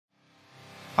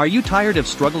Are you tired of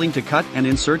struggling to cut and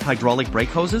insert hydraulic brake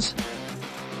hoses?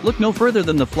 Look no further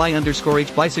than the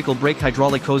Fly_H Bicycle Brake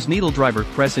Hydraulic Hose Needle Driver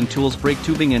Press and Tools Brake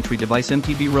Tubing Entry Device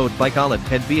MTB Road Bike Olive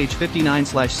Head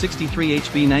VH59/63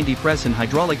 HB90 Press and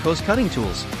Hydraulic Hose Cutting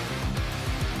Tools.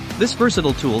 This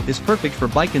versatile tool is perfect for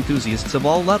bike enthusiasts of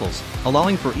all levels,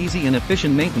 allowing for easy and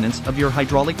efficient maintenance of your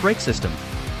hydraulic brake system.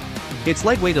 Its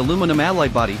lightweight aluminum alloy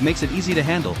body makes it easy to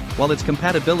handle, while its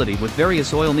compatibility with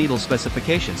various oil needle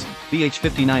specifications,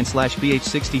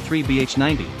 BH59/BH63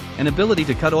 BH90, and ability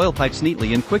to cut oil pipes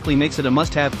neatly and quickly makes it a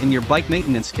must-have in your bike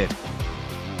maintenance kit.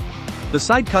 The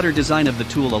side cutter design of the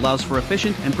tool allows for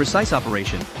efficient and precise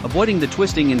operation, avoiding the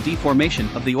twisting and deformation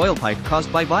of the oil pipe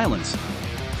caused by violence.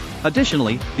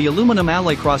 Additionally, the aluminum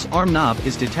alloy cross arm knob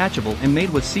is detachable and made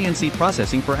with CNC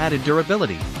processing for added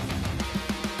durability.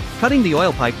 Cutting the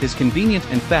oil pipe is convenient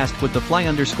and fast with the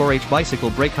Fly_H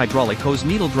Bicycle Brake Hydraulic Hose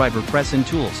Needle Driver Press and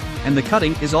Tools, and the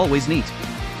cutting is always neat.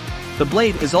 The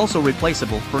blade is also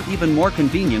replaceable for even more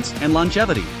convenience and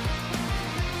longevity.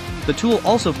 The tool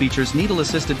also features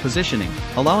needle-assisted positioning,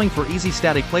 allowing for easy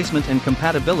static placement and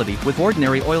compatibility with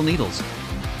ordinary oil needles.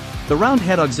 The round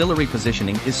head auxiliary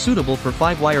positioning is suitable for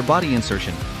 5-wire body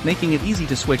insertion, making it easy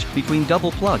to switch between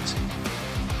double plugs.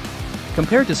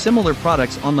 Compared to similar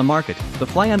products on the market, the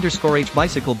Fly_H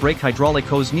Bicycle Brake Hydraulic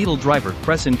Hose Needle Driver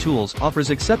Press and Tools offers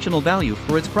exceptional value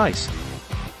for its price.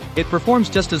 It performs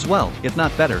just as well, if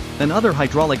not better, than other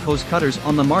hydraulic hose cutters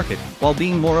on the market, while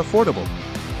being more affordable.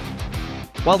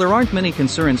 While there aren't many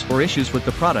concerns or issues with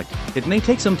the product, it may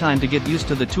take some time to get used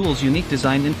to the tool's unique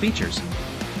design and features.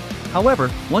 However,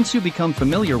 once you become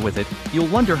familiar with it, you'll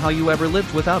wonder how you ever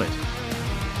lived without it.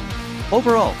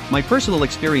 Overall, my personal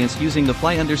experience using the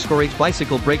Fly_H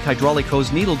Bicycle Brake Hydraulic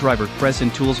Hose Needle Driver Press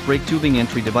and Tools Brake Tubing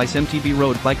Entry Device MTB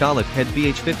Road Bike Olive Head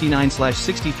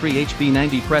VH59/63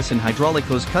 HB90 Press and Hydraulic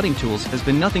Hose Cutting Tools has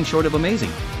been nothing short of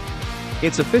amazing.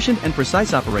 Its efficient and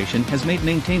precise operation has made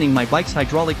maintaining my bike's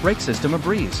hydraulic brake system a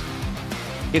breeze.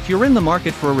 If you're in the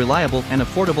market for a reliable and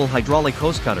affordable hydraulic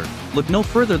hose cutter, look no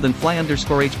further than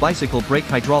Fly_H Bicycle Brake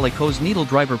Hydraulic Hose Needle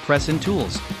Driver Press and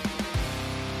Tools.